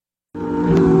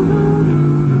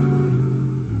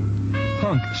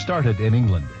started in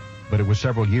England, but it was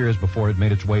several years before it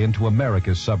made its way into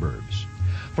America's suburbs.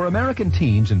 For American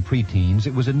teens and preteens,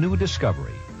 it was a new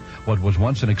discovery. What was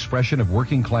once an expression of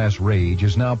working-class rage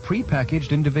is now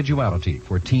prepackaged individuality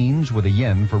for teens with a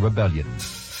yen for rebellion.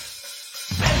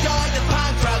 Enjoy the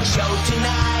punk rock show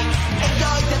tonight.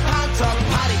 Enjoy the punk rock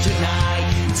party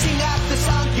tonight. Sing out the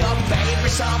song, your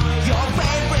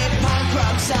favorite punk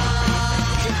rock song.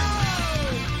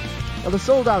 Now, the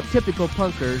sold-out typical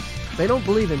punkers, they don't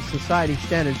believe in society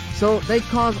standards, so they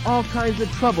cause all kinds of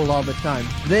trouble all the time.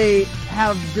 They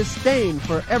have disdain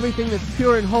for everything that's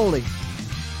pure and holy.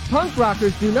 Punk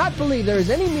rockers do not believe there is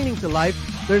any meaning to life,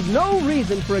 there's no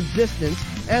reason for existence,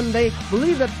 and they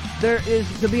believe that there is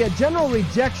to be a general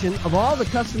rejection of all the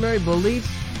customary beliefs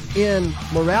in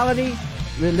morality,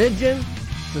 religion,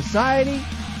 society.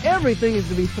 Everything is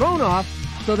to be thrown off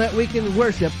so that we can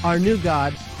worship our new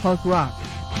god, punk rock.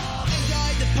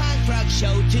 Enjoy the punk rock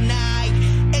show tonight.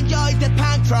 Enjoy the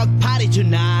punk rock party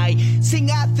tonight. Sing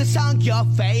out the song, your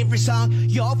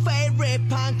favorite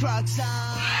punk rock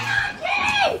song.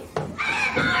 Anarchy!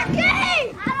 Anarchy!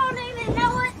 I don't even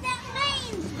know what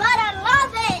that means, but I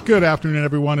love it! Good afternoon,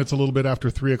 everyone. It's a little bit after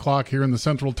 3 o'clock here in the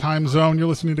Central Time Zone. You're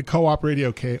listening to Co-op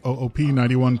Radio, KOOP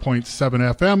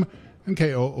 91.7 FM and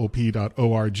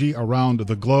KOOP.org around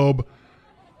the globe.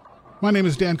 My name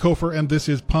is Dan Kofer, and this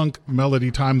is Punk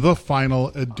Melody Time, the final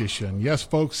edition. Yes,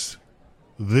 folks,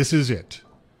 this is it.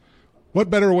 What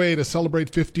better way to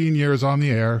celebrate 15 years on the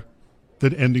air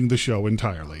than ending the show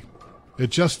entirely?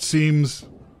 It just seems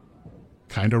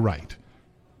kind of right.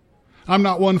 I'm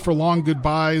not one for long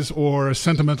goodbyes or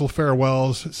sentimental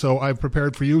farewells, so I've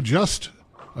prepared for you just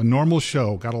a normal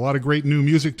show. Got a lot of great new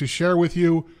music to share with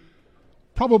you.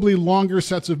 Probably longer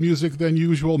sets of music than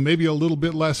usual, maybe a little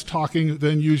bit less talking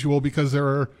than usual because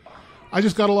I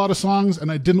just got a lot of songs and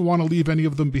I didn't want to leave any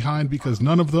of them behind because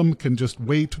none of them can just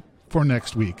wait for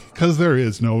next week because there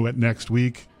is no next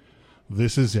week.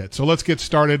 This is it. So let's get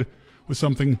started with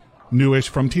something newish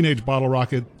from Teenage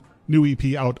Bottlerocket, new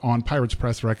EP out on Pirates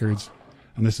Press Records.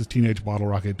 And this is Teenage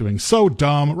Bottlerocket doing So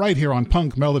Dumb right here on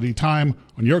Punk Melody Time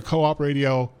on your Co-op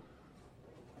Radio.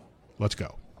 Let's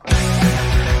go.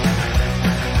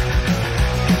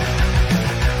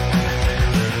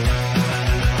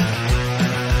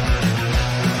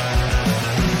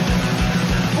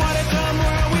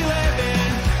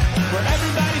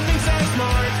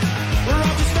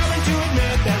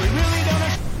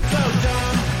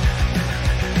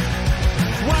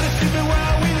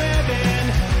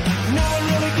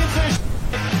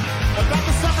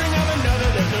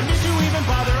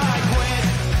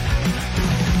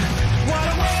 What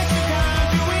a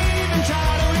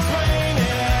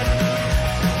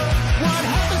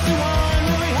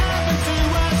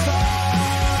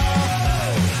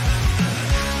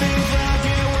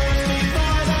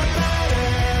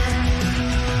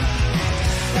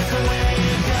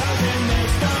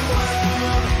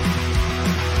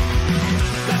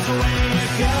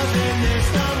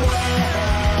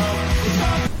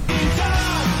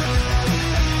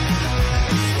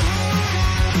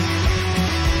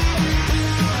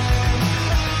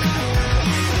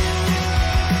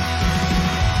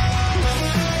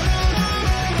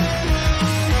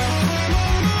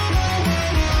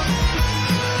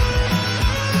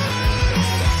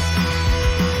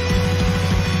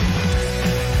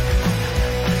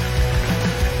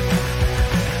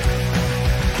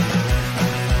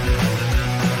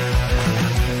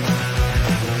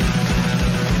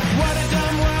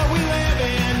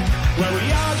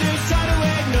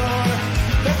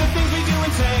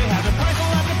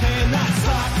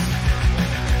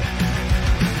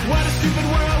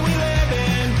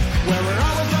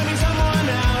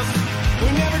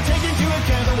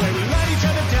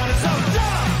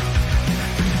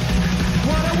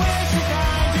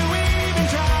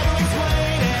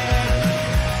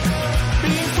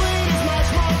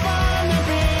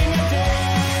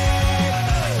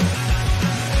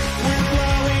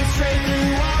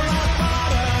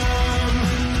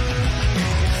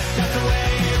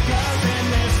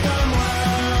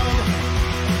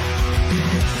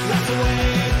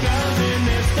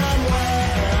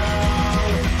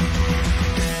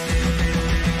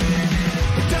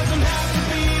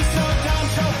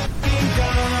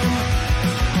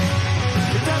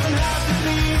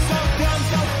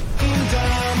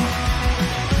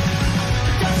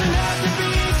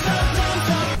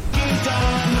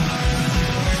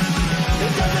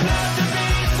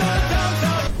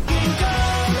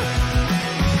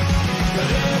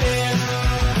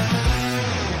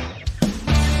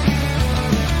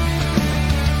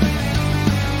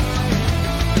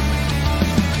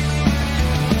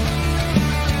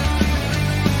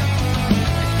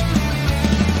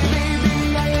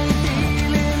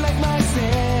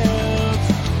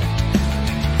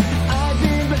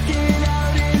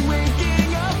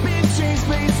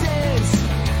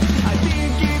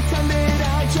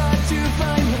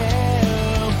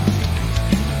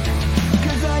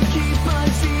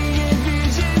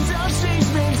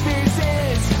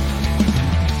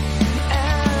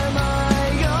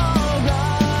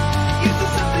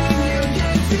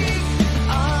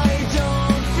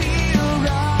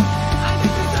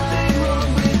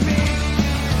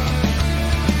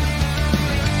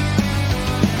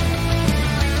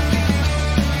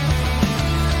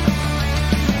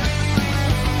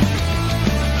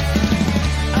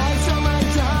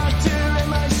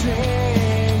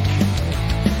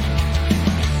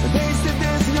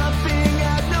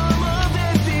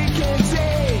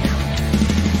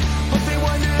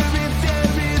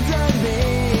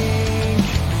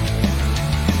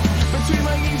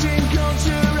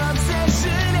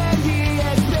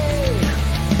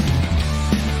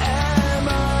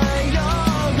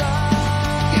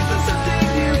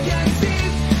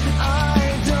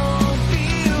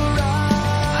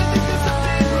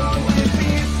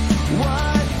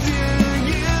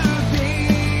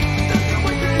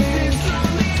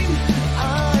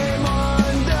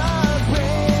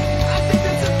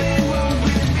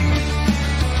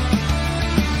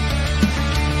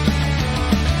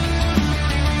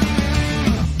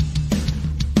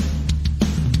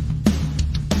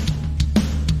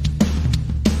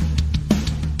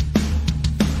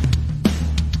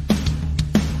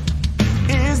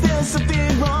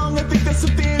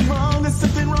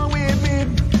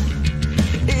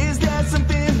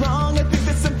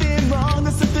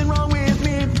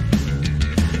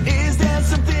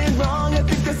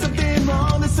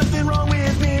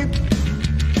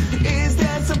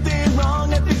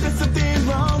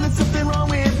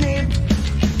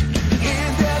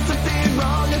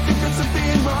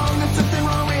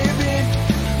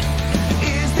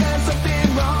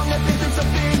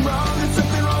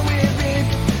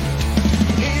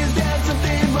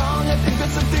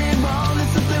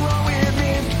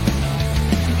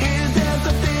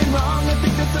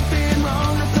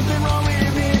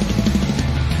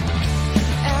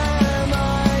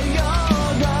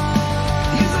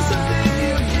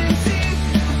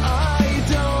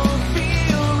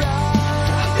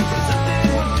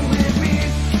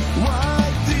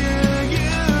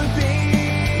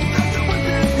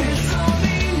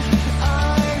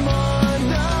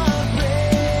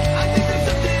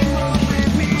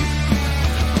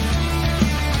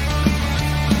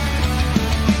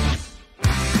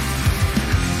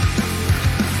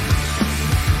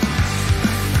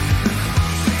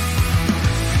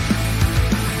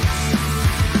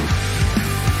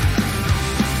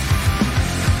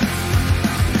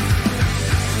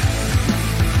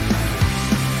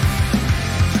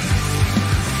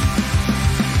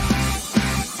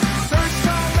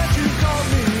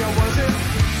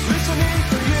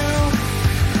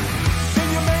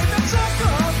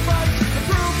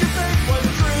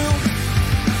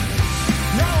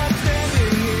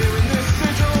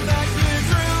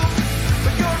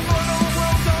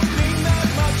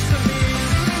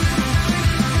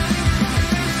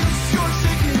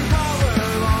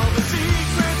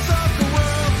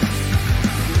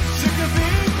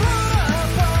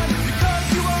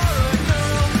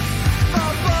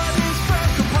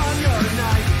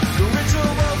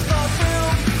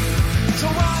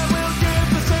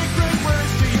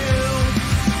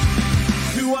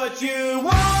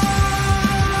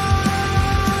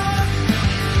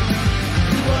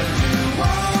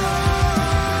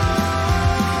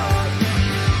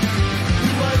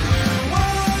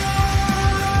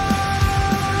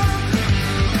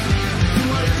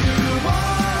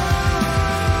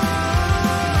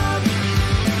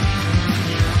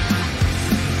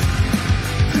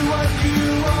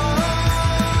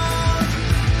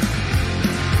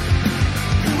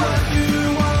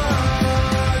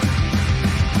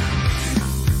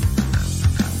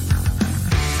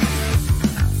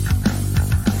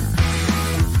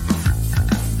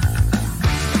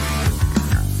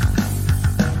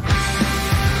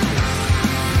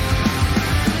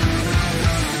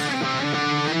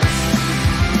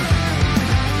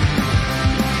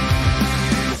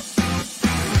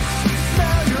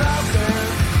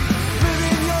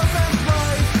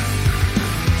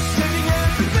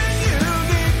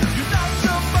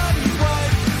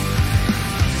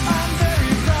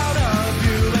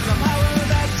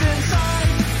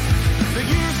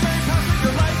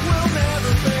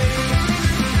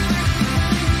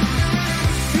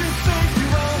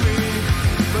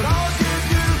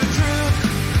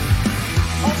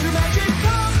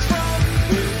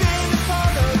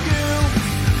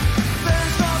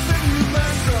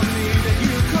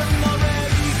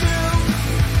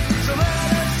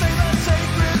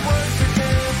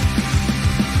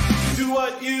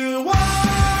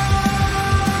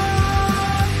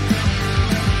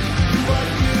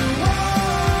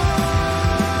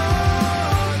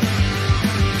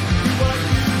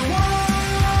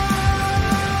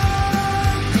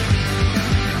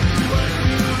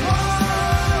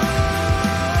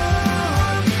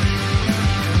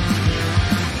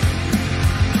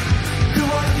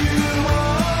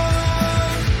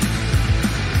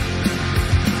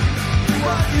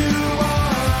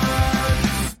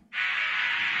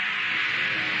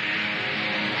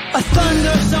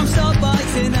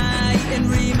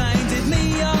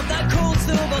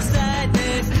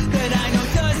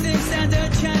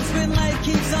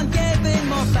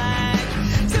your back.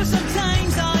 So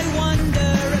sometimes I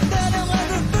wonder if that I'll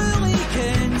ever fully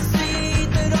concede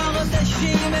that all of the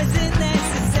shame isn't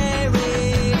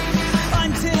necessary.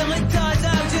 Until it does,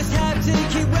 I'll just have to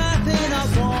keep wrapping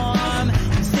up warm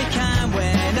and stay calm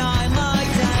when I lie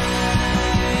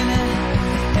down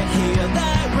and hear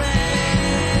that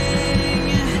ring.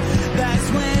 That's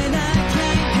when I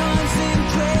can't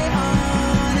concentrate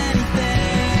on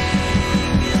anything.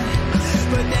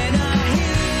 But then I hear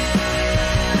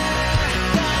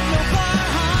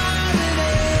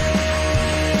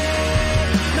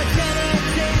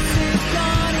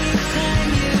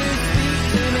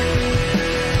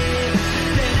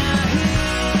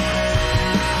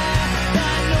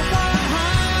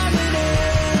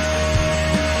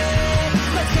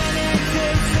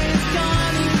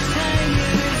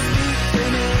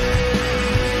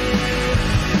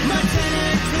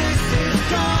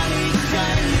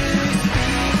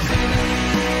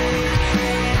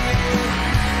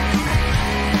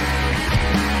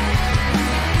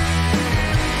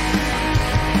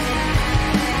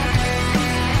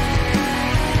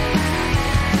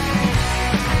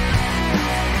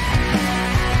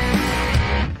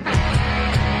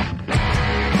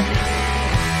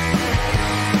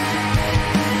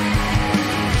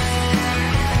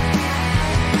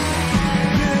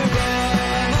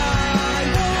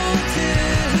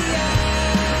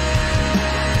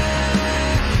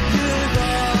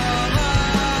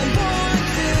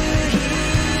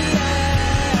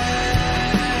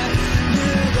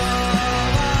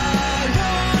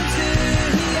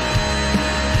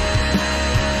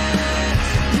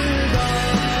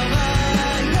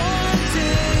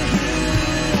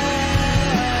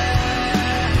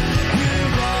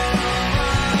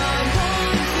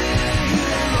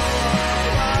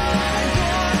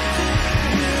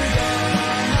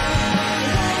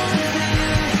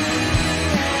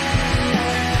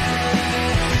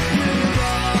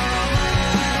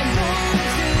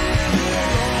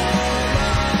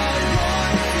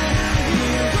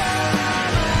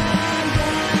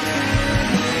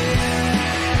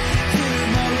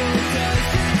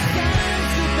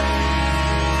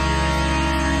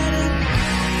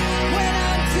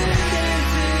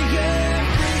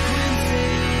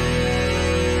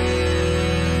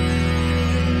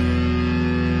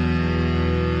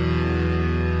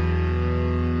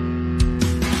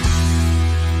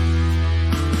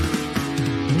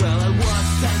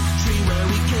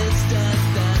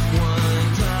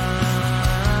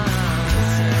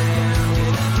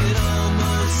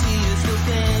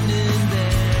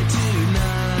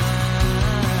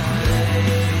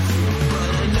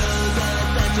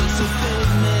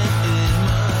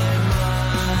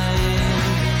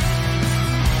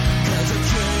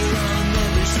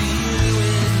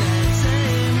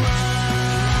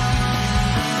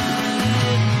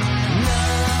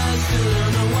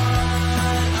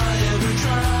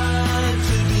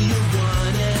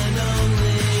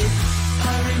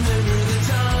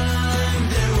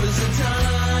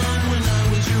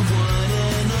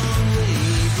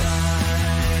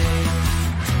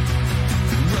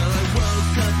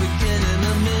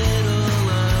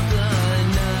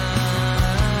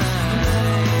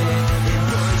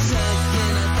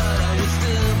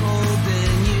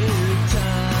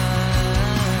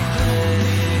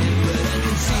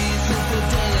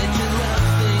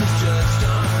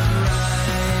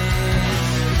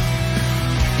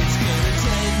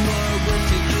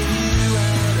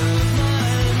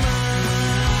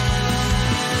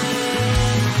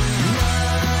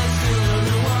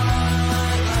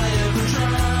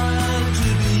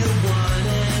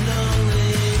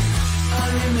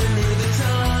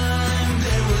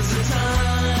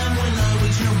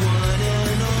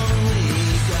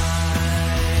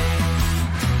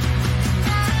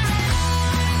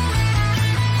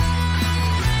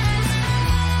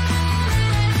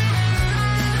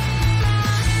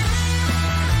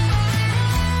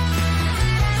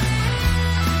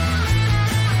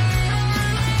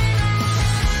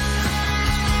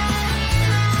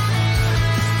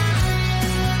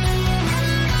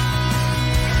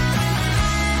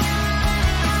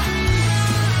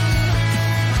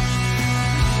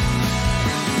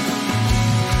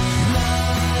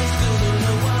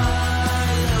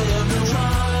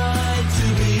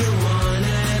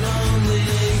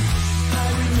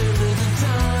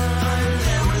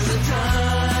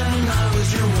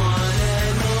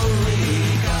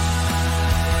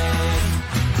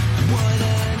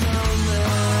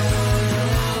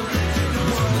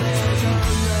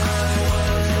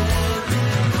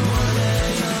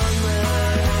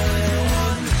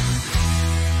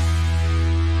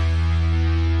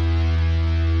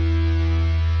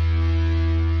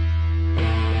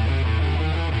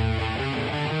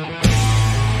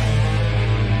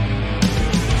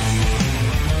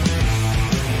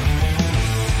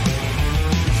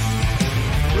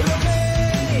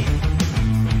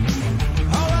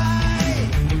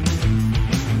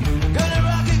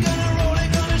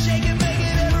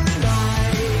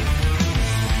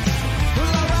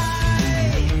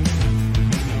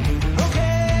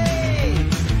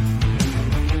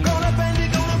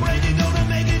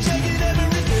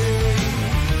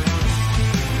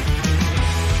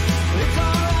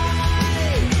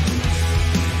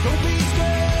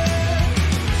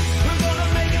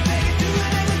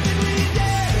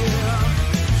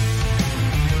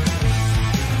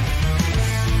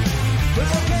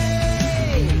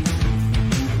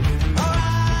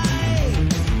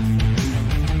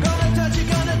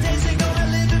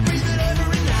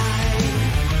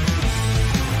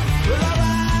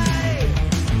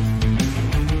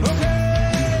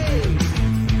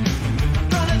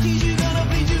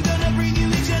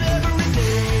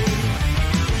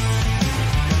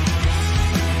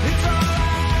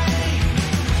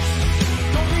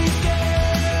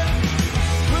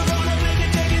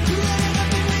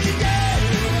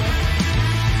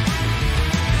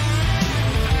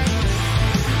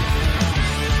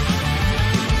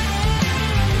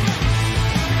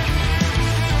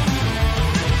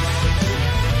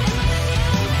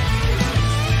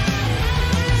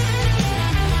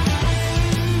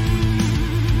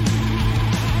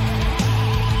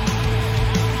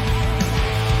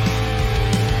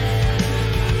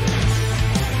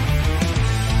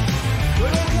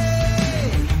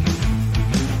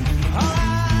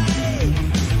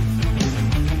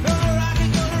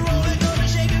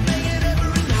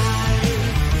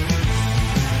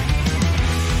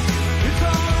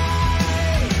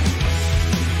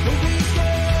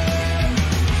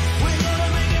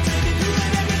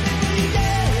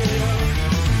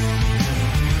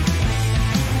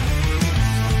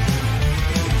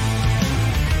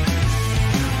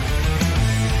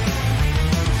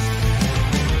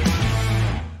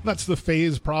That's the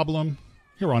Phase Problem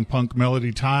here on Punk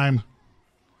Melody Time.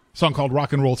 A song called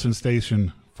Rocknroll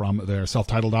Sensation from their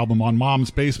self-titled album on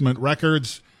Mom's Basement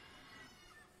Records.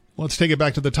 Let's take it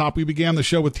back to the top. We began the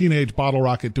show with Teenage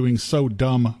Bottlerocket doing So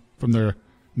Dumb from their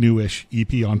newish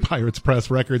EP on Pirates Press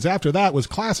Records. After that was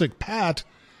Classic Pat.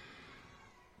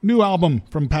 New album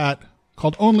from Pat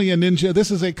called Only a Ninja. This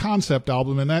is a concept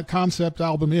album, and that concept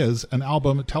album is an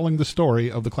album telling the story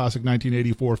of the classic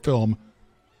 1984 film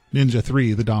Ninja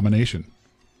 3: The Domination.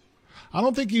 I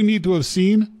don't think you need to have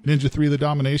seen Ninja 3: The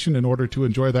Domination in order to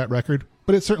enjoy that record,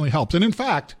 but it certainly helps. And in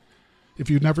fact, if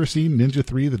you've never seen Ninja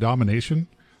 3: The Domination,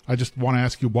 I just want to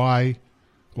ask you why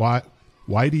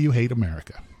do you hate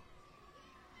America?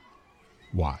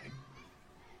 Why?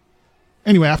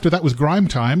 Anyway, after that was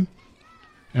Grimetime,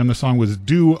 and the song was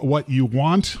Do What You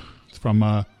Want. It's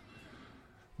from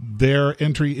their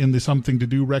entry in the Something to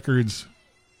Do Records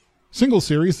single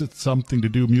series. It's Something to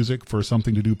Do Music for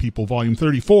Something to Do People, Volume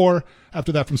 34.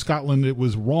 After that, from Scotland, it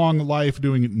was Wrong Life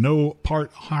doing No Part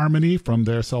Harmony from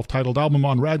their self-titled album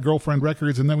on Rad Girlfriend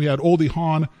Records. And then we had Oldie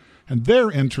Hawn and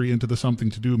their entry into the Something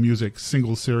to Do Music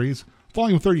single series,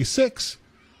 Volume 36.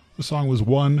 The song was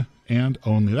One and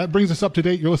Only. That brings us up to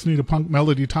date. You're listening to Punk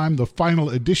Melody Time, the final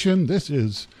edition. This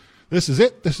is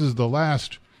it. This is the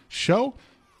last show.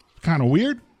 Kind of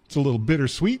weird. It's a little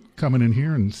bittersweet coming in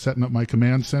here and setting up my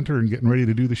command center and getting ready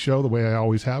to do the show the way I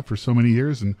always have for so many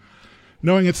years, and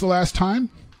knowing it's the last time,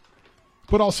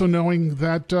 but also knowing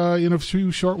that in a few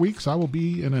short weeks I will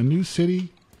be in a new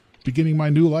city, beginning my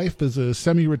new life as a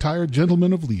semi-retired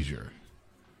gentleman of leisure.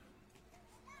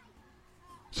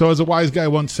 So as a wise guy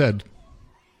once said,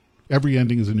 every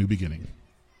ending is a new beginning.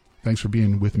 Thanks for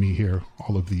being with me here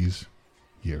all of these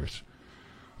years.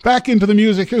 Back into the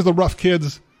music. Here's the Rough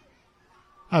Kids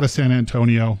out of San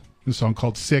Antonio. A song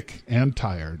called Sick and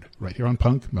Tired, right here on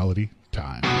Punk Melody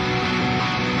Time.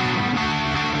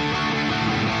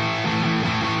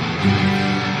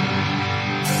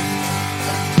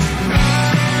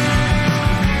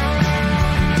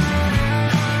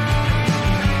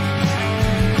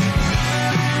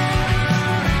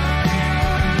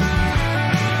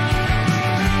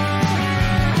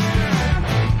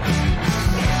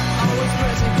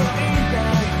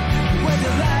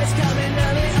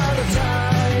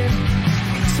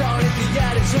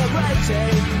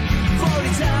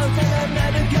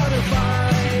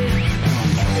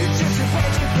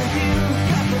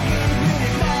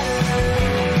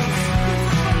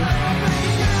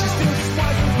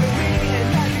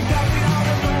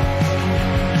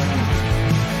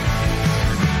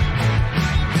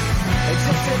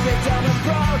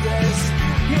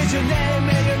 Here's your name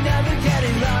and you'll never get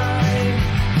in line.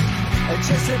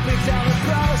 Just a big down the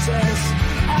process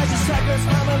as the suckers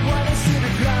mama wanna see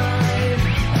the grind.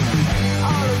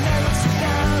 All the never sit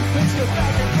down, fix the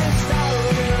fact that this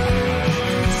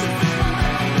starts.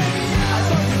 I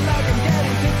thought you like I'm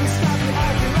getting think we stop you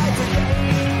acting right today.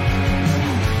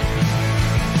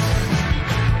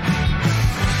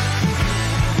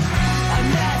 I'm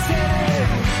not it.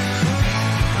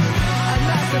 I'm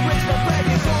not to reach my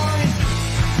breaking point.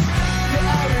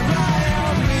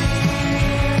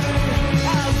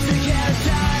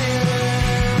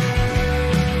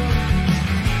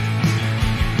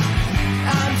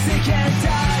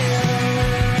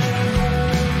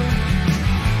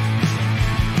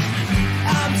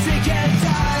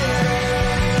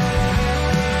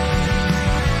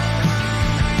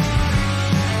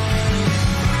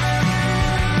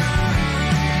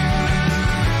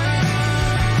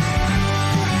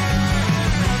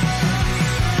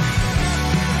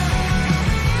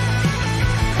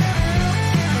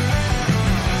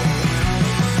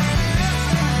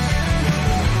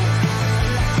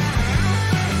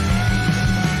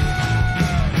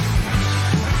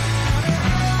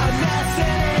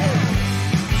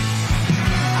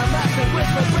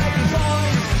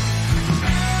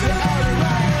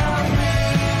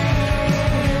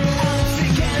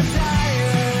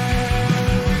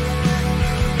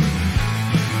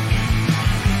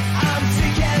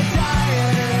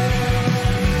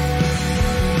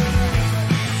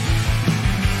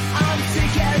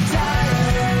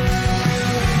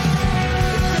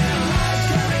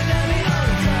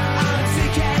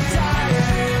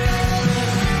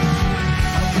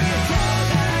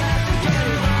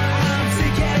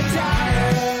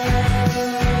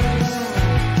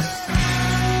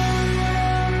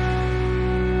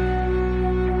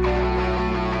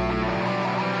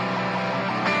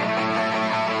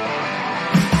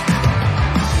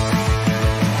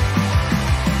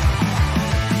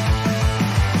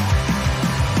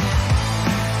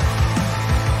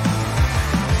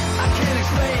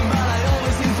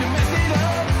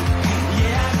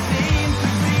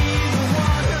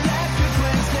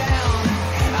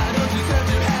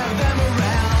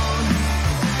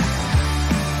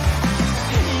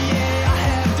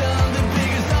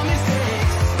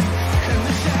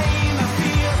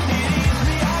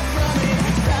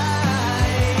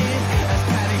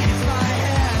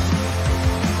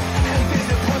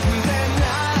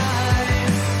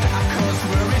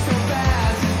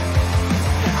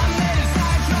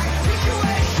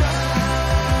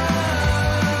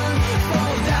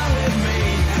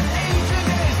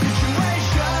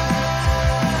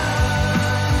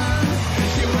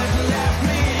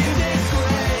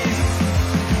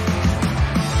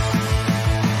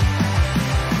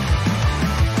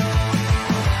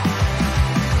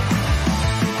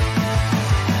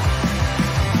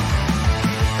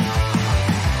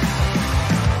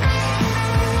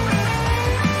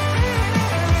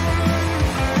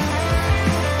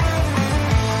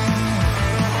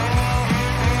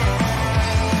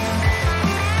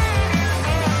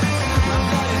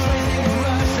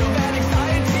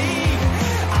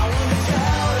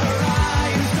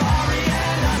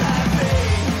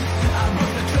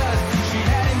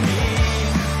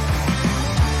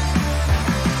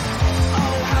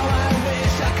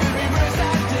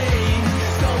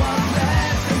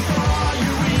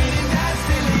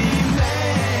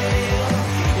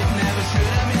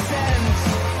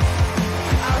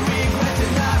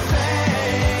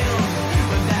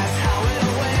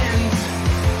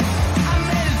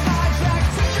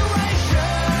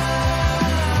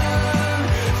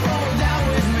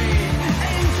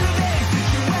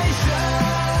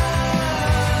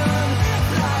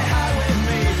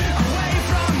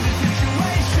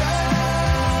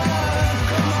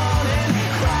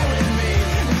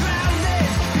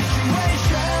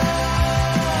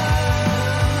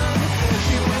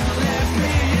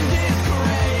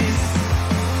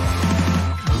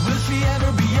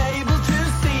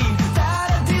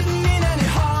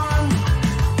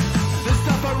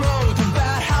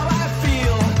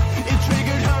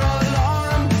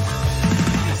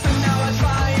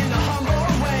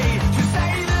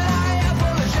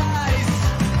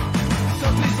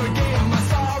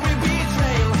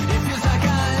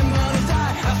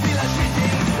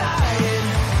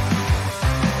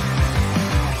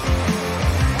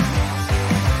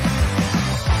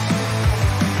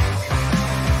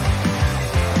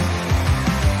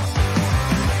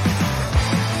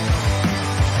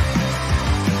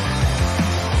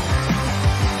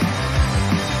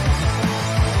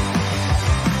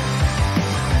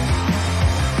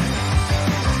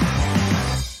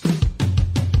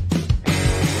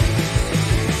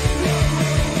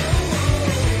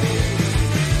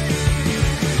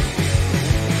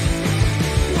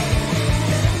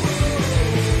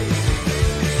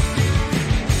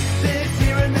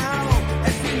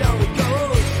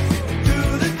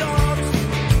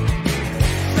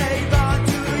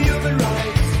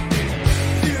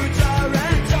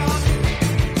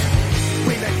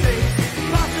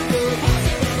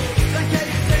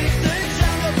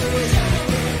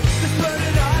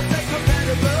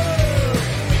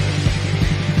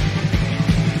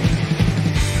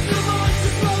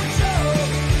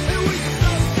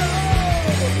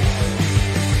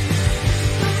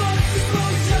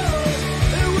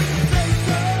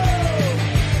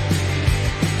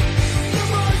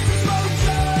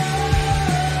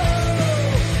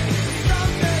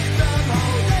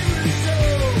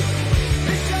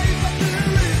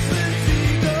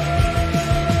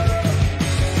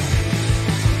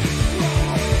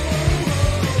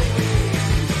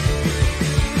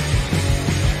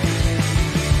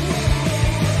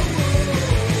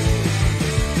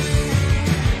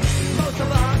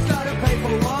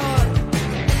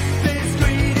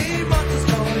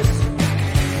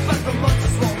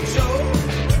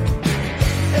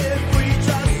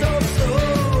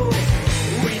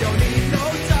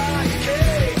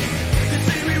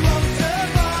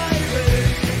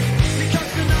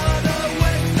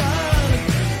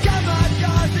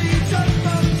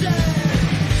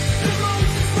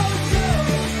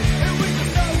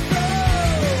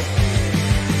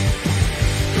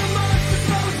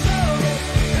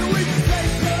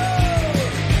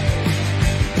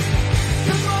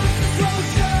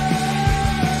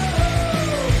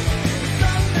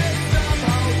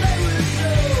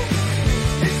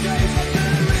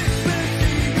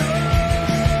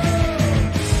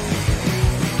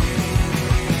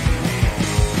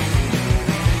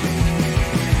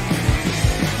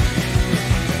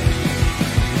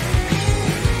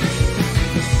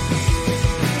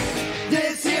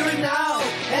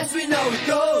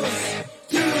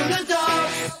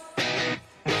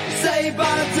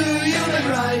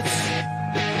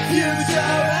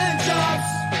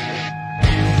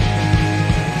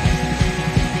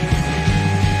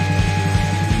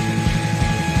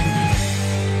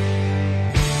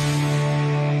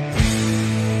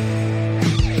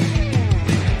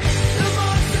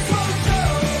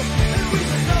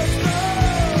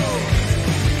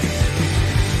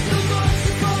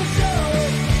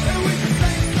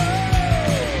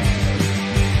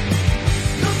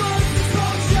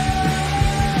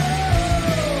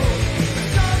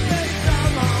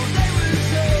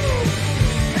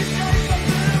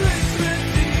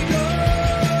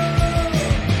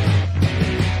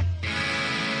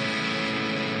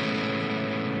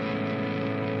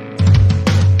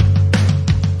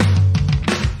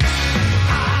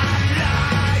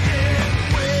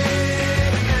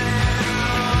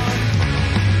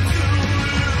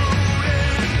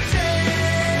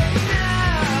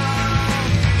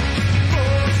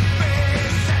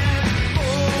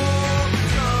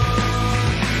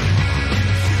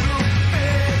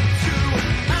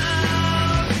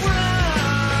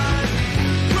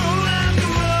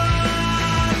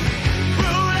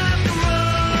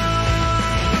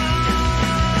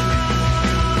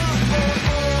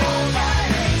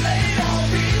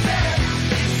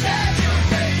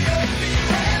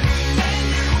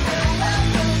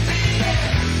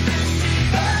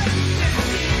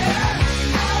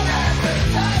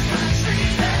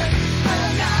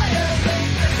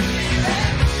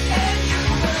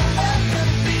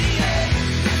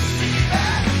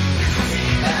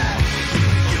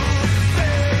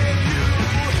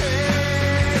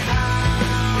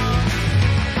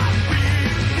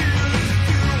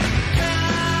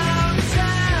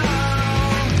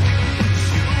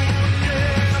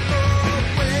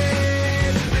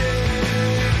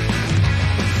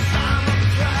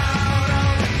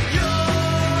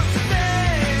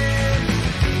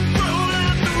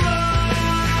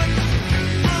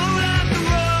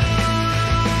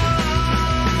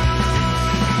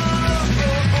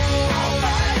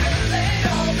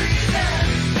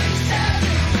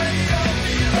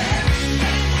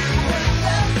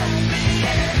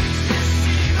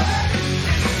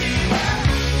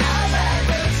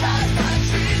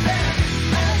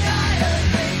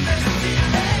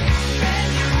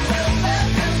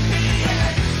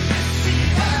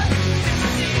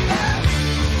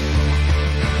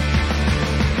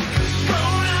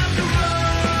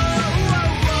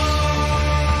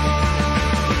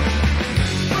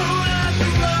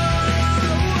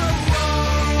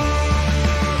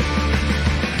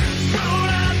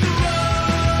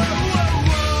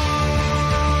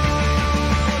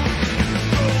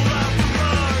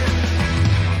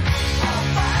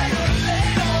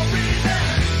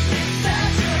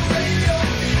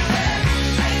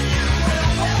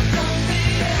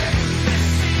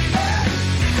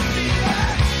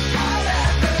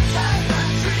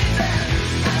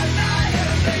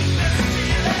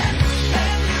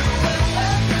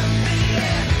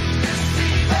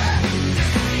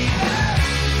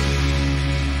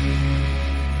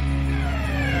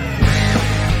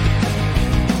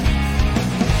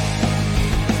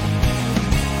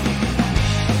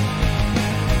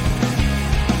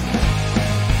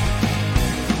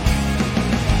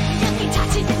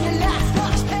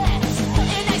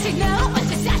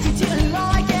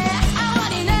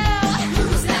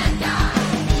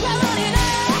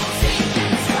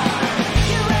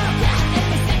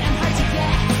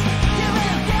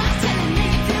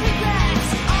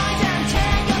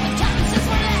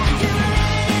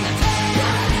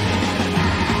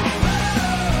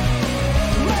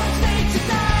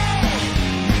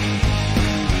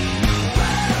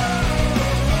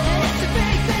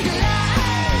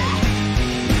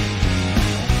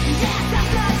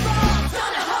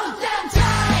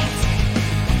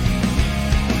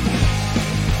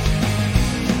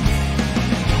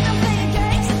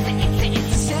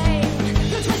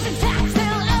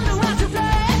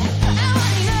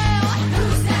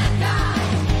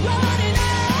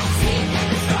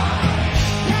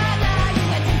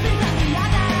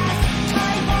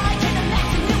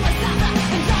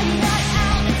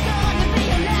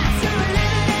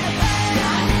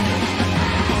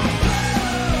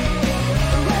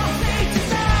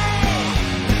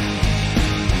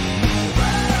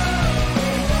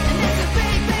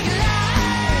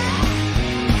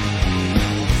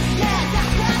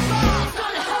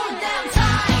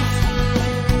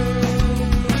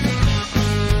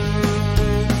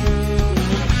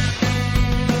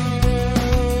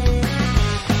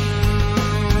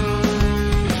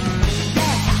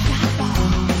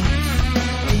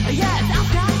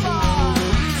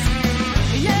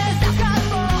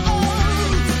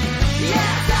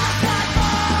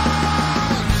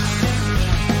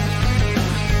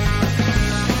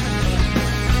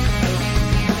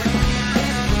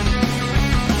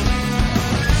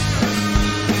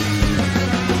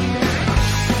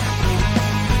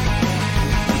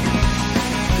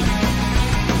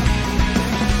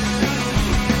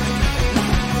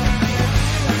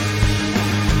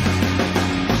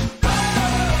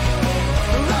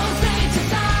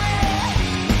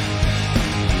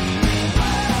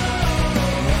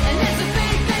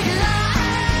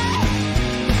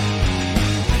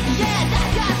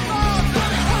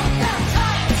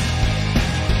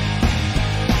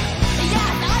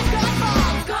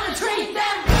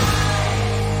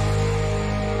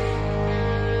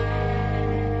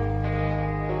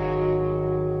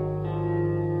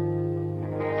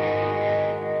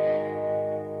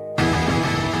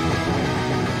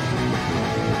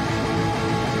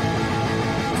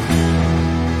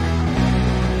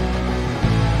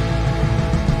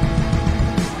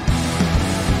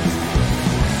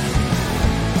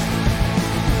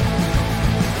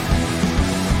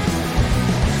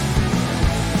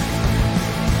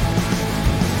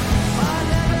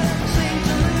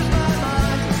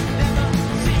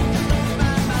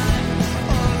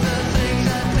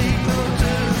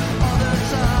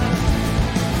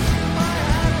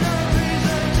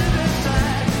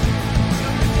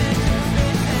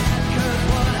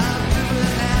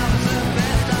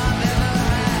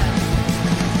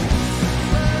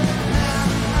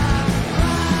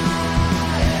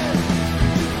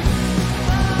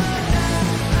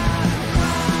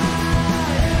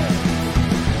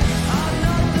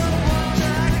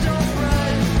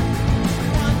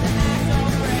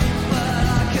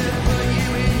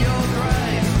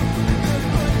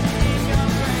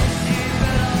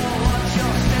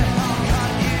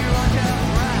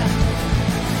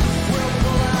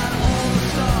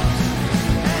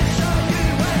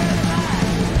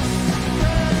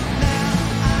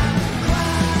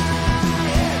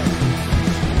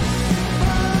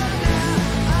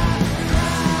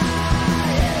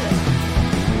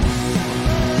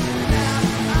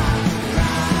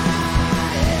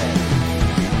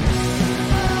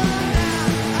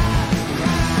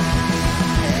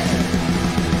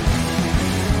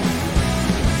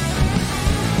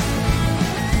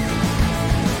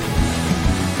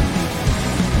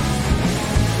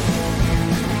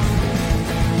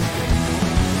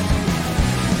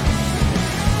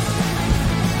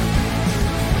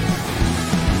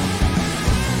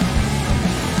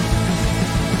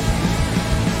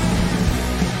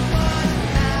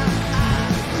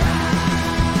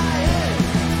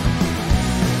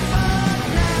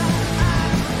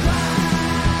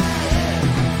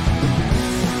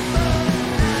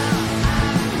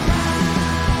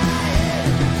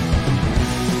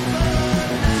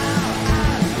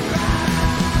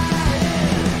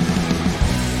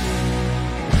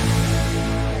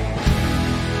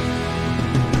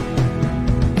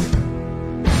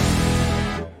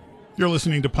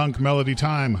 listening to Punk Melody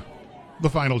Time, the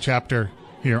final chapter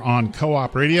here on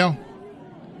Co-op Radio.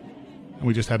 And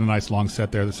we just had a nice long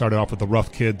set there that started off with the Rough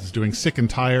Kids doing Sick and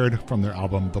Tired from their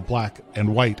album The Black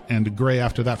and White and Grey.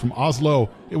 After that, from Oslo,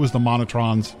 it was the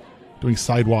Monotrons doing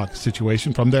Sidewalk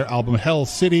Situation from their album Hell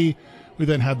City. We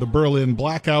then had the Berlin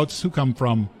Blackouts, who come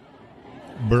from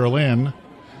Berlin.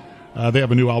 They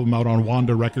have a new album out on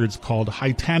Wanda Records called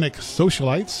Titanic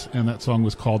Socialites, and that song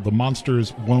was called The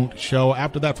Monsters Won't Show.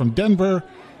 After that, from Denver,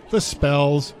 The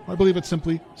Spells. I believe it's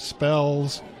simply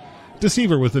Spells.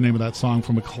 Deceiver was the name of that song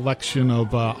from a collection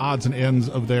of odds and ends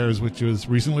of theirs, which was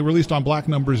recently released on Black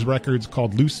Numbers Records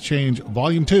called Loose Change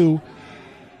Volume 2.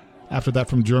 After that,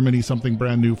 from Germany, something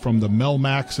brand new from the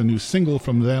Melmacs, a new single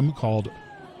from them called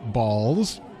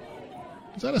Balls.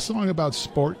 Is that a song about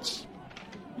sports?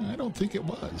 I don't think it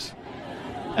was.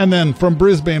 And then from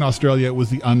Brisbane, Australia, it was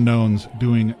the Unknowns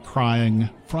doing Crying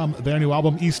from their new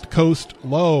album East Coast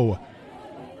Low.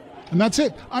 And that's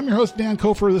it. I'm your host, Dan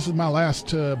Kofer. This is my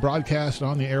last broadcast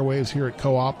on the airwaves here at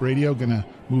Co-op Radio. Going to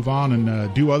move on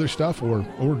and do other stuff or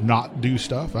not do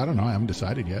stuff. I don't know. I haven't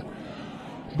decided yet.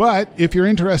 But if you're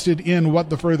interested in what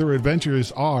the further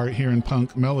adventures are here in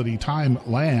Punk Melody Time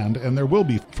Land, and there will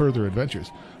be further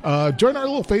adventures, join our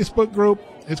little Facebook group.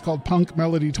 It's called Punk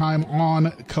Melody Time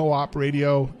on Co-op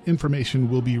Radio. Information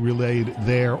will be relayed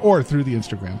there or through the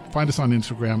Instagram. Find us on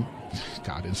Instagram.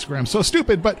 God, Instagram's so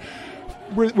stupid, but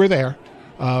we're there.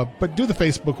 But do the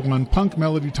Facebook one, Punk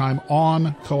Melody Time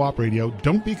on Co-op Radio.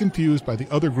 Don't be confused by the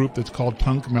other group that's called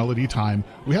Punk Melody Time.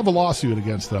 We have a lawsuit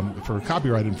against them for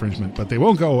copyright infringement, but they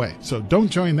won't go away. So don't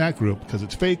join that group because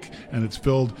it's fake and it's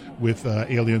filled with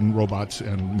alien robots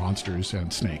and monsters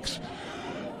and snakes.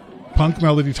 Punk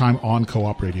Melody Time on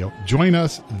Co-op Radio. Join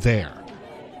us there.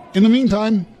 In the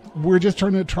meantime, we're just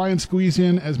trying to try and squeeze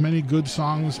in as many good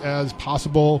songs as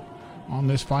possible on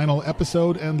this final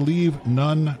episode and leave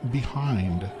none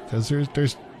behind, because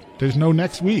there's no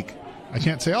next week. I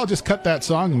can't say I'll just cut that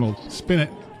song and we'll spin it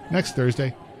next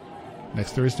Thursday.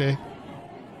 Next Thursday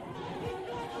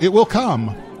it will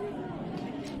come,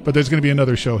 but there's going to be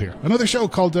another show here, another show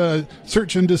called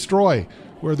Search and Destroy,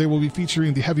 where they will be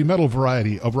featuring the heavy metal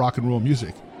variety of rock and roll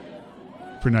music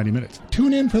for 90 minutes.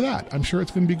 Tune in for that. I'm sure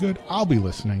it's going to be good. I'll be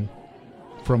listening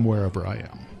from wherever I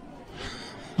am.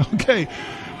 Okay.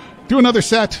 Do another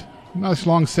set, nice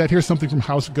long set. Here's something from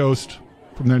Houseghost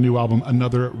from their new album,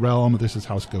 Another Realm. This is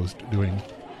Houseghost doing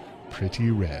Pretty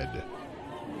Red.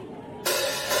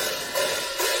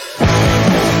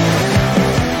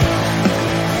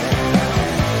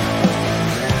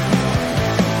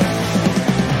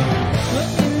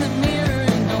 With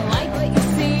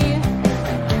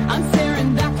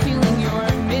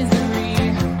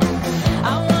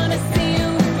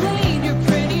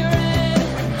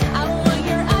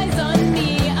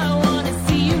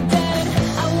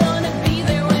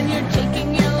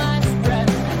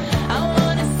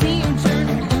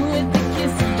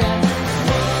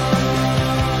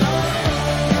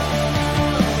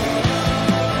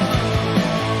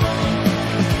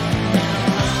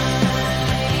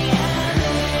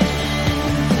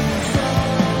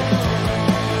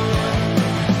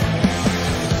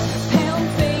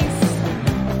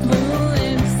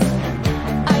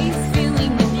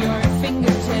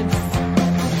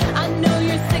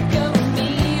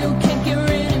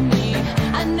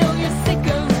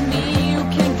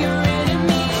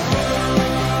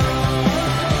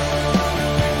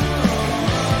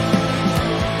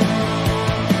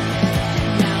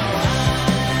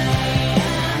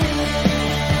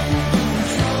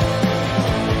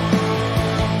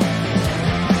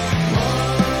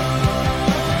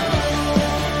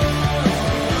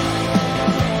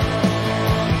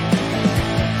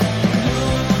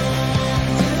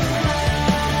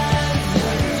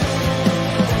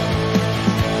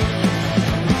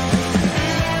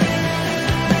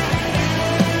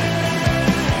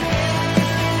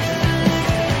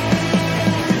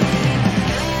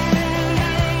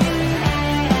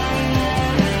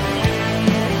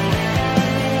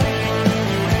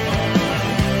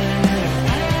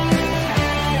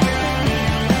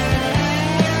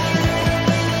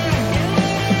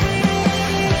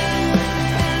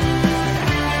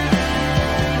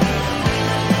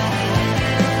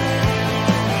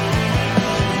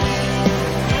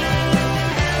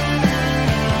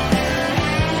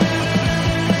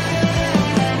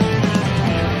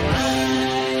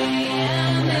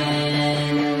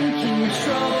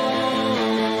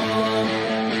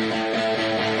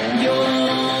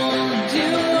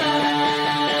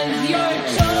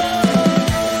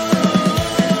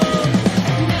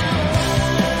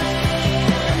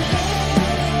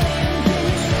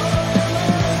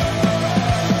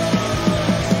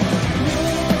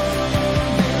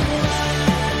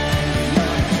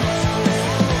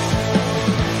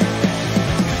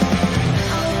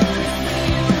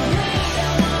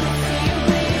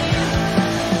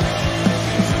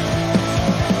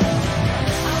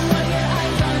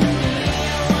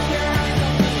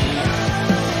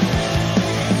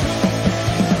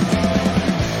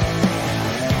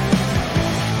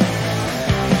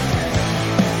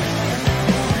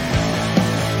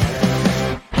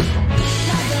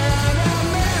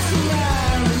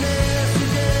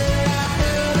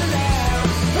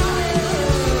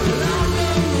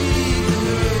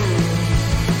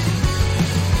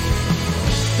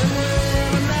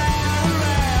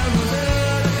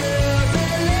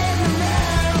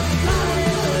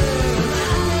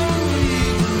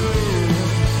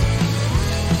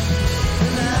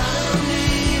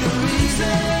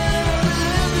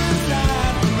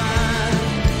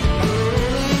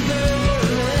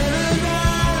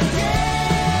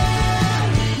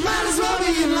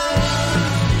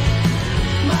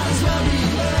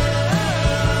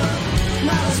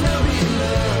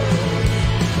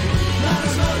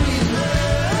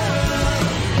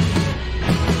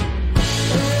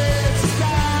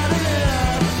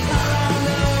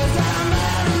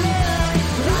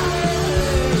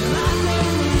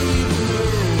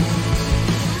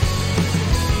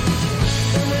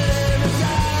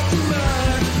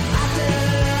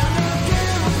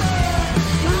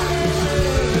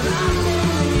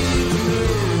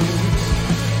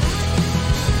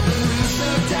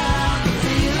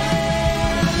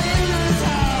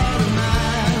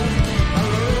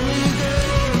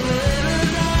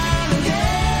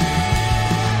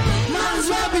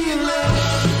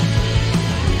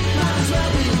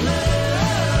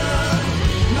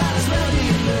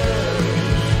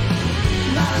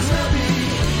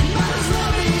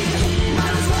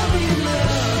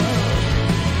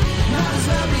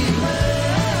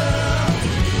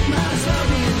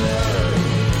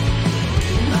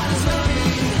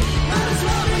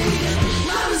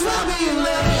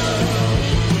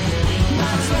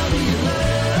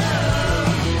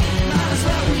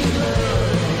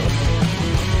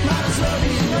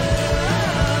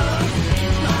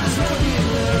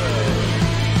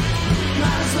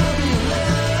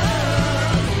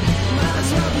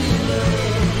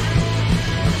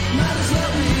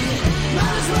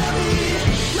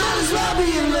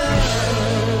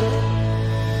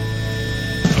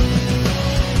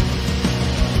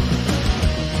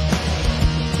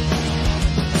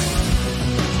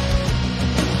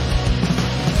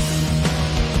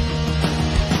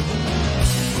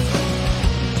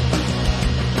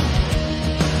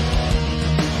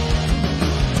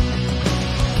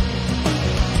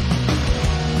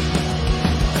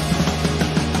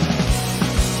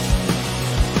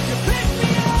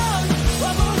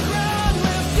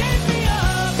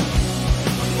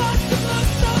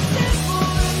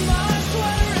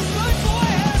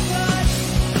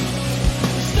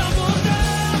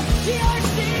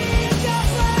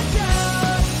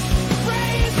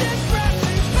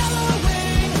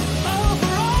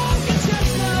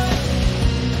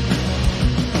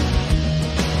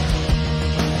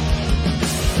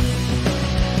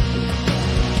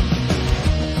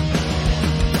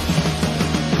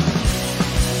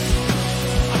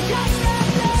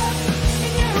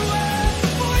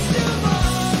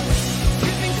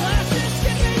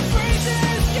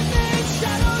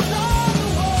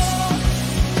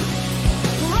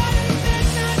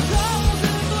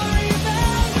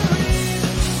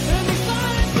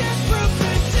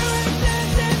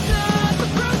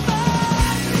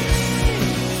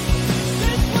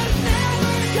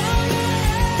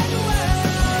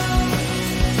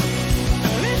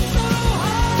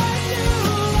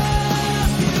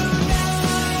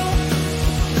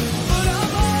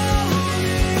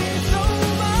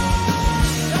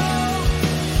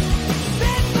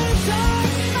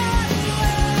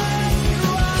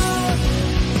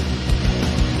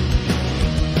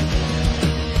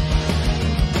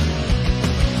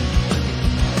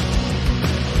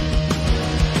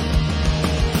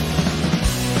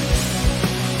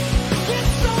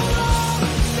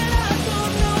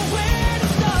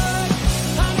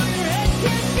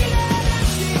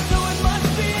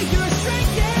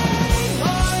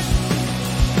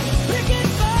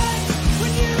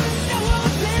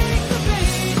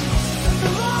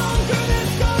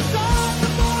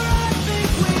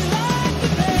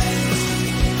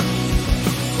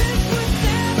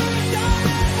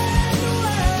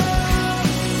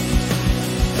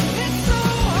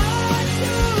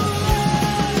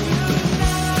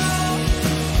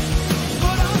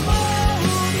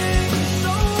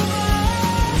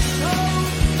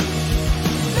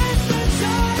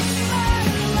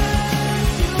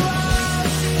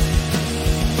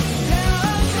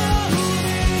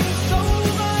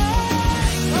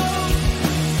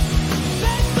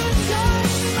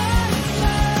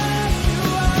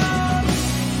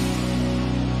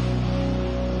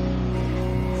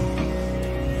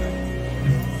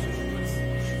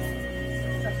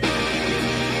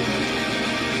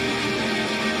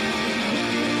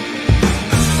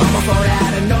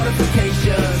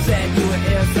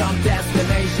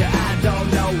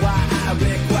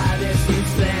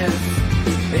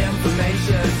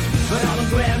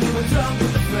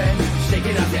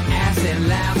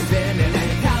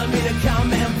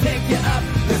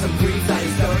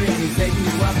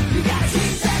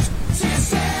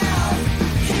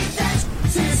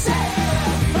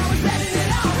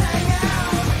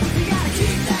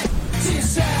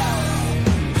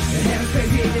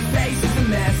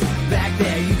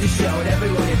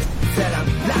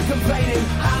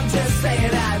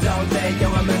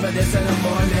the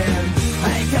morning. I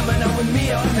ain't coming home with me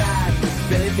or not.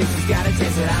 Billy thinks he's got a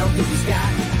chance that I don't think he's got.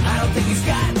 I don't think he's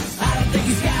got. I don't think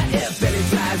he's got. If Billy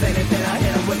tries anything, I'll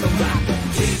hit him with a rock.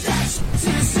 Keep that to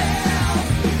yourself.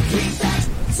 Keep that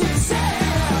to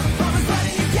yourself. Always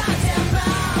running your goddamn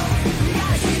mouth. You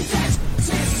gotta keep that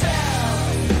to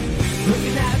yourself.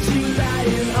 Looking at you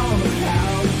lying on the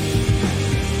couch.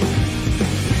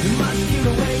 You must keep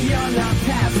away, you're not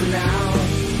passing out.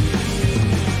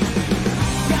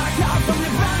 Got a call from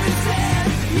your brother said,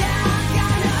 yeah, I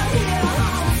gotta hear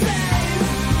home safe.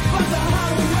 But the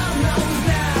whole world knows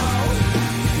now.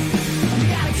 You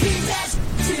gotta keep that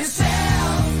to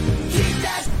yourself. Keep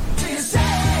that to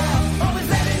yourself. Always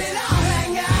letting it all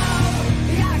hang out.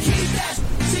 You gotta keep that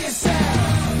to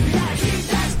yourself. You gotta keep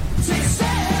that to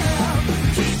yourself.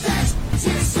 Keep that to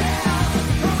yourself.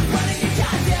 Always running your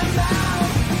goddamn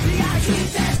mouth. You gotta keep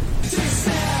that to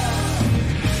yourself.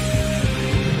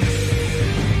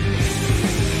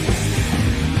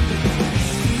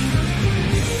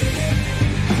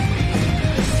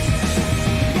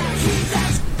 Keep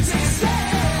that to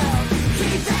yourself.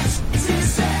 Keep that to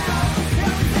yourself.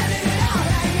 Always letting it all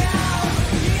hang out.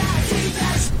 You gotta keep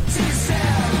that to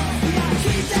yourself. You gotta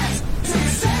keep that to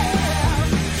yourself.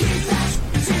 Keep that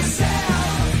to yourself.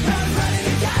 Always running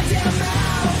your goddamn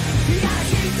mouth. You gotta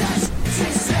keep that to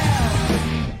yourself.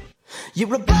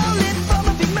 You're a bullet full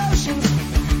of emotions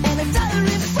and a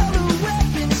diary full of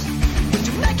weapons, but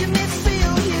you're making me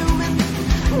feel human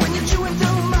when you're chewing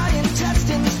through my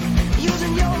intestines,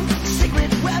 using your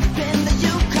secret weapon that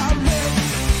you call love.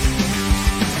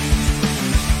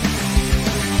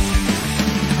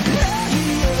 Love,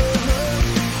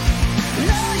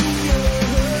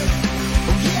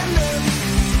 oh yeah, love.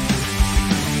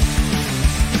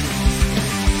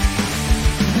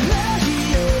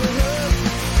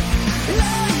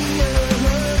 Love,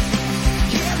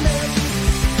 yeah, love.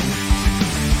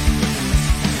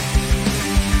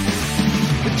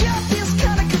 We got this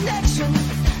kind of connection.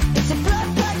 It's a blood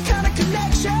kind of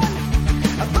connection.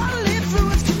 Our bodily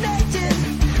fluids connected.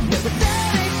 But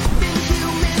that ain't f***ing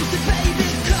humans, the baby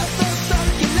cut the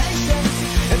circulation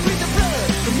and breathe the blood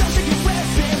from your secret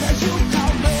weapon as you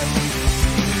call love.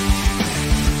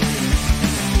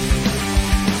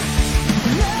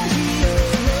 Love,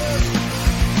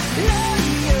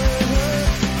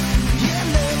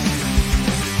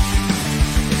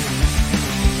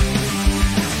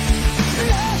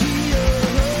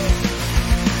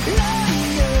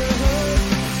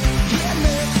 yeah,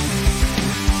 love.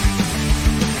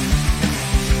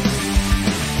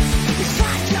 It's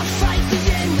like you fight the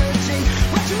energy,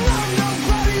 what you want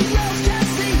nobody else can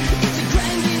see. It's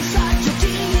ingrained inside your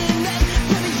DNA,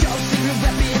 baby, your secret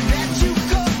weapon that you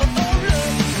call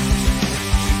love.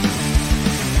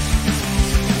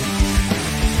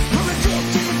 More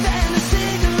addictive than a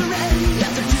cigarette,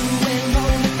 after doing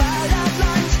only 5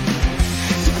 outlines.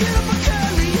 Your beautiful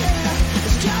curly hair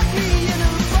has got me in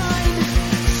a bind.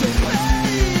 So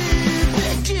baby,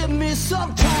 give me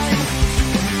some time.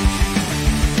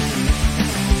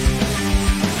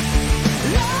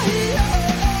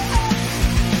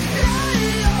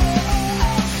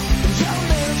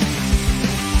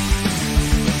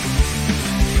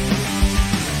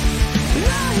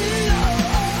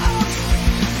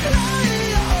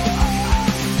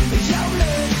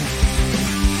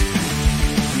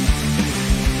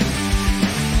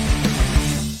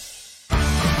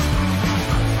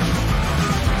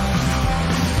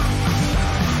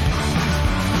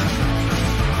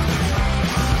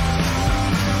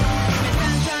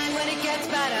 Sunshine when it gets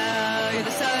better. You're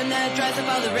the sun that dries up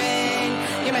all the rain.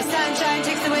 You're my sunshine,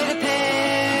 takes away the pain.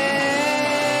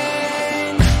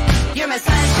 You're my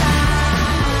sunshine.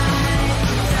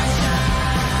 Sunshine.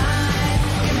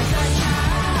 You're my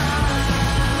sunshine.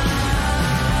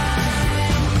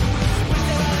 Wish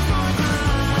there was more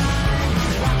time.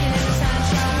 Walking in the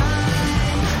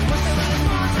sunshine. Wish there was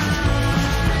more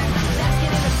time.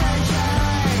 Basking in the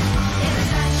sunshine. In the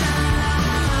sunshine.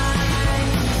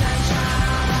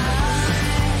 Sunshine.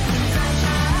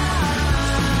 Sunshine.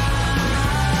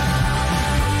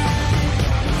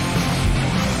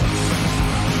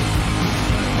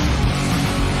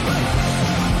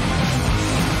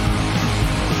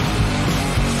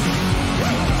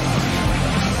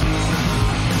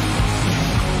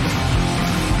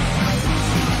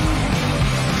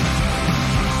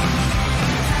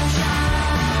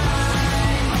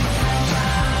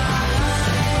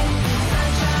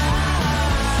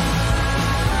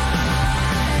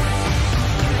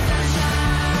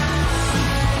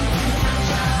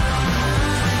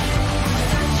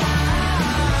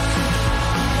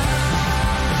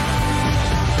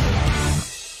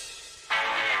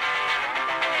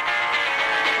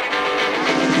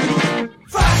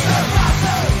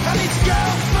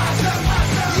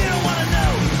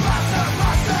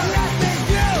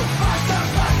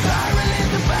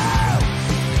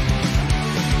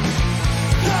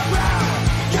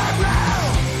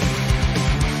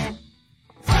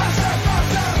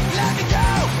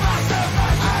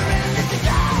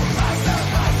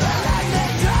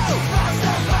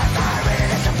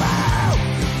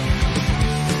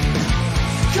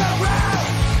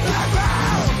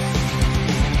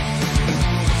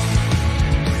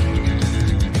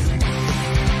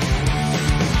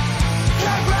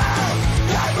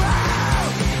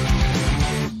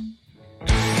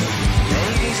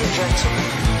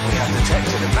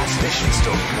 mission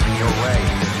storm coming your way.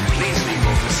 Please leave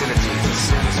all facilities as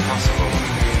soon as possible.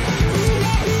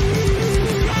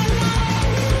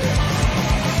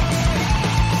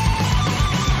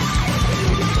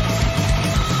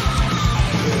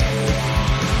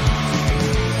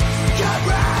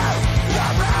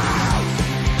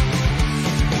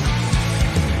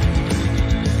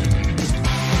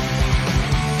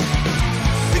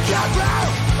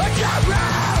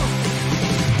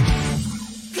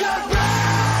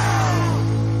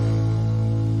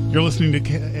 You're listening to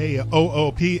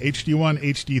KOOP HD1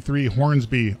 HD3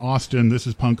 Hornsby, Austin. This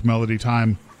is Punk Melody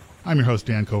Time. I'm your host,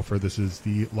 Dan Kofer. This is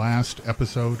the last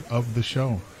episode of the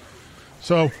show.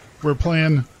 So we're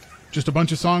playing just a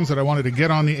bunch of songs that I wanted to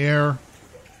get on the air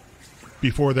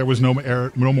before there was no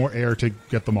more air to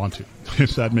get them onto,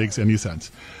 if that makes any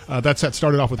sense. That set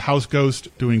started off with Houseghost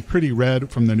doing Pretty Red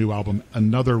from their new album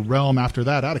Another Realm. After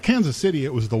that, out of Kansas City,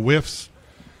 it was the Whiffs.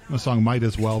 The song Might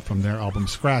As Well from their album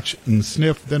Scratch and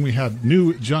Sniff. Then we had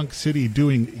New Junk City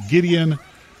doing Gideon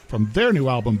from their new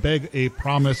album Beg a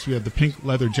Promise. We had the Pink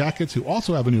Leather Jackets, who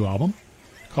also have a new album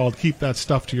called Keep That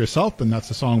Stuff to Yourself, and that's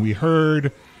the song we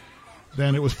heard.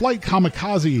 Then it was Flight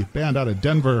Kamikaze, band out of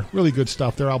Denver. Really good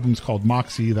stuff. Their album's called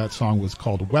Moxie. That song was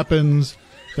called Weapons.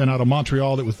 Then out of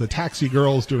Montreal, it was the Taxi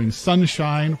Girls doing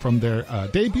Sunshine from their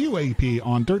debut EP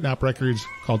on Dirt Nap Records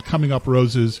called Coming Up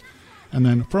Roses. And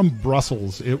then from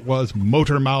Brussels, it was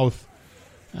Motormouth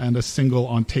and a single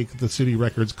on Take the City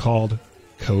Records called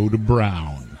Code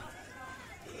Brown.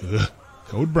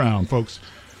 Code Brown, folks.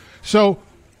 So,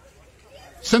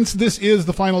 since this is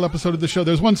the final episode of the show,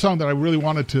 there's one song that I really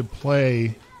wanted to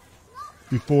play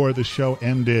before the show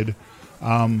ended.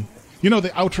 You know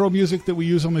the outro music that we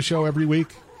use on the show every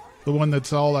week? The one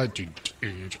that's all like...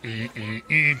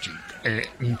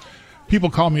 People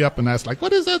call me up and ask, like,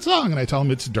 what is that song? And I tell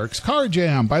them it's Dirk's Car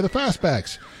Jam by the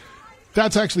Fastbacks.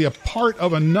 That's actually a part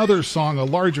of another song, a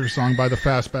larger song by the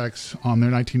Fastbacks on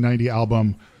their 1990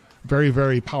 album. Very,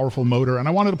 very powerful motor. And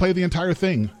I wanted to play the entire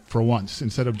thing for once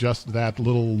instead of just that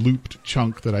little looped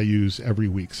chunk that I use every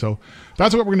week. So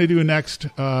that's what we're going to do next.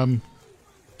 The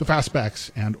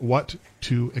Fastbacks and What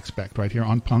to Expect right here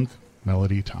on Punk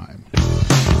Melody Time.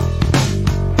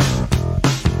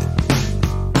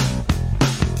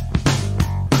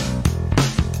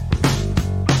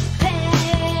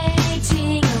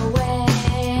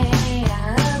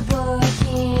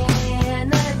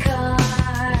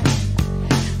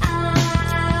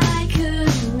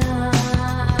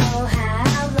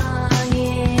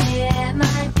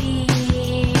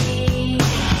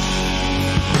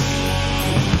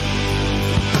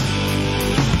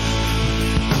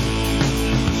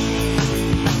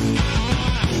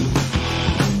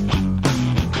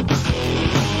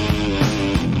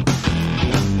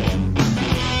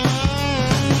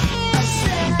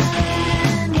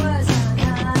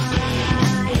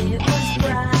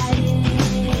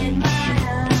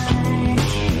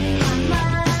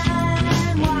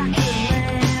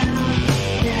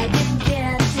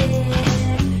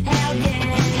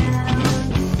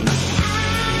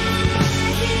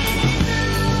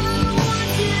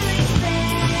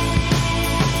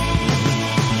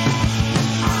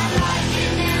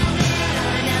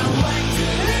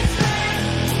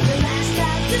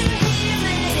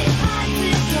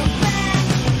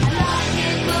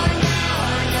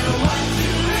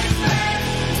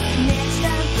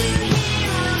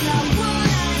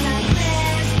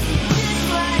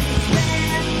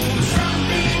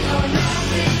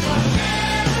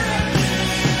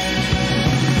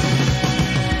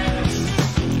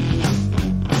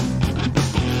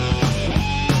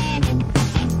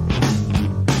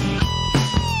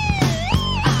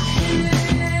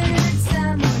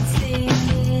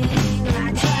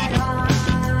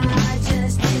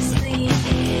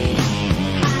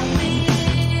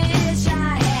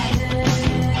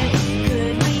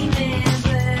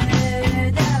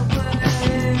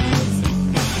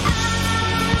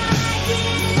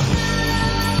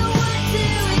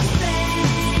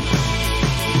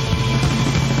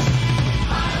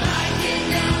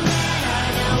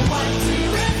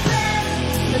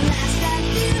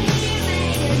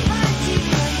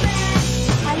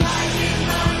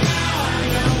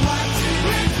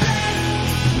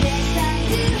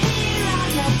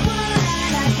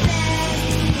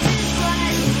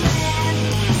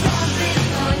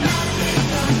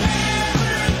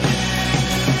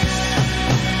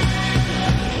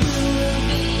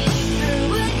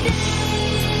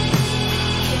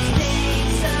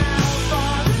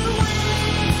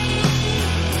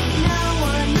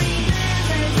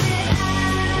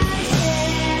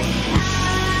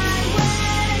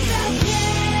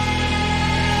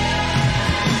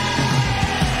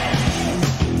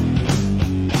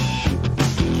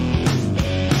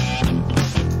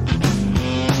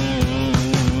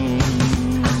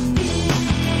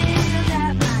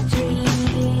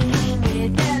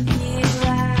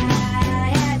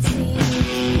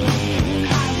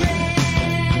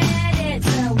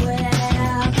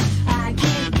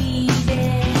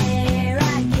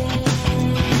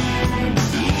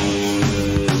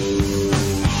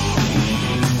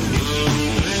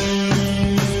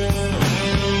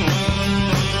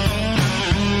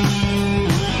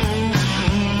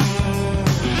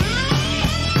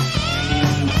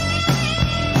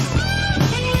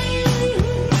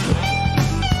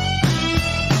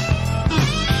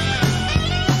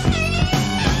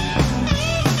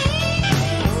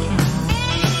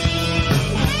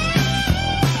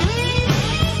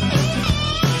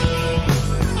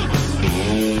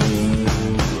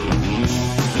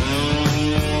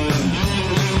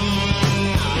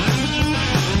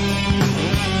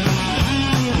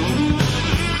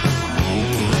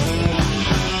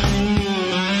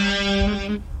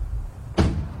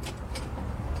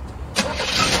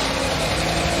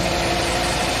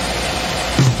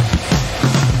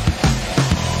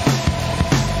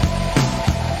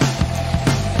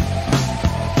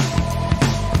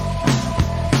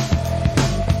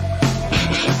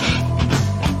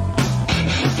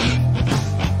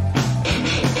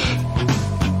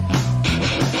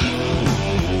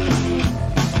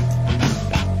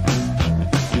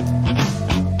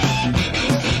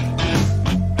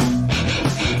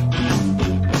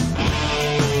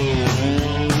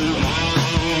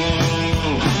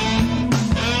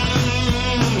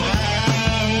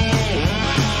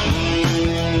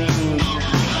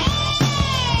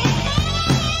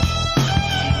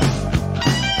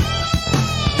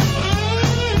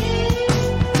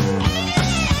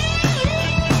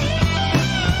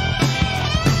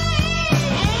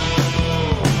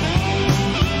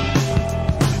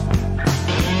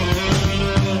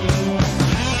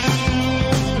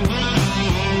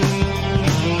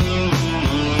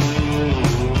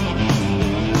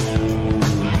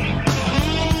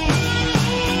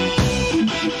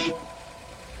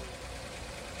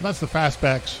 That's the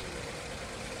Fastbacks.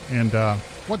 And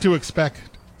What to Expect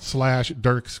 /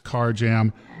 Dirk's Car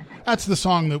Jam. That's the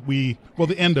song that the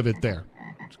end of it there.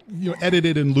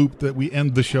 Edited and looped that we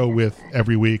end the show with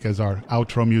every week as our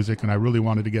outro music. And I really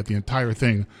wanted to get the entire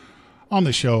thing on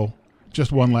the show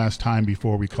just one last time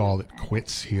before we call it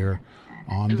quits here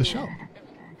on the show.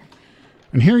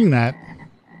 And hearing that,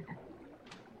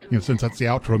 since that's the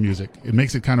outro music, it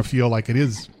makes it kind of feel like it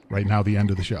is right now the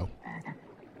end of the show.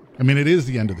 I mean, it is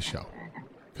the end of the show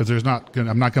because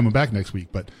I'm not coming back next week,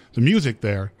 but the music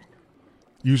there,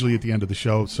 usually at the end of the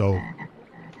show. So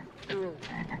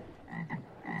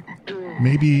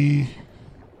maybe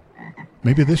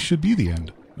this should be the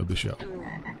end of the show.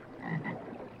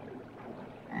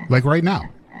 Like right now.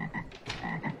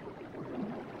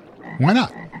 Why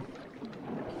not?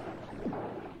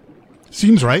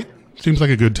 Seems right. Seems like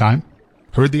a good time.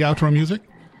 Heard the outro music.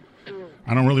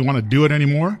 I don't really want to do it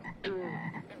anymore.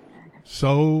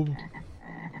 So,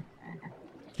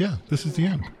 yeah, this is the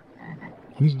end.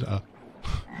 I'm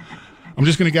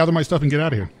just going to gather my stuff and get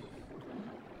out of here.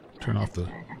 Turn off the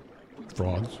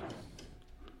frogs.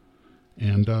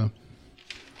 And,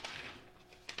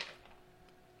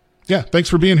 yeah, thanks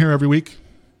for being here every week.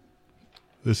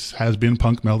 This has been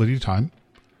Punk Melody Time.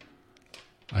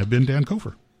 I've been Dan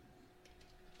Kofer.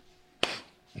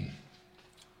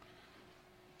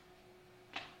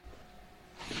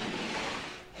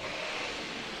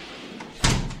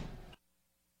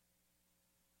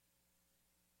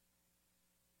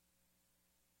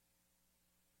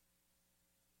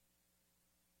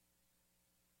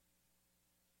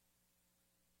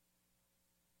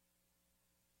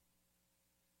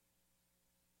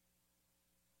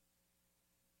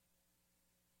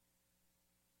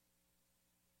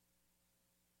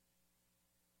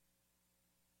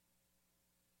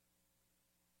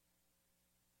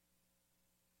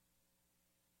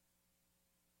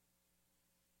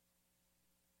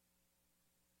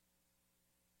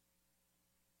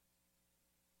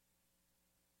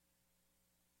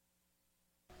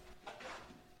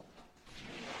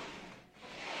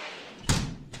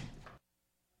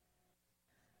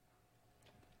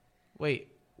 Wait,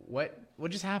 what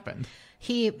just happened?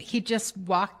 He just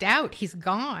walked out. He's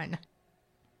gone.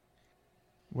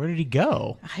 Where did he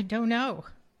go? I don't know.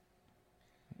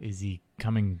 Is he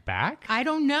coming back? I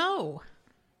don't know.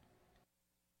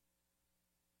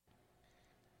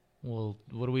 Well,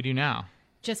 what do we do now?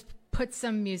 Just put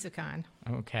some music on.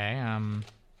 Okay,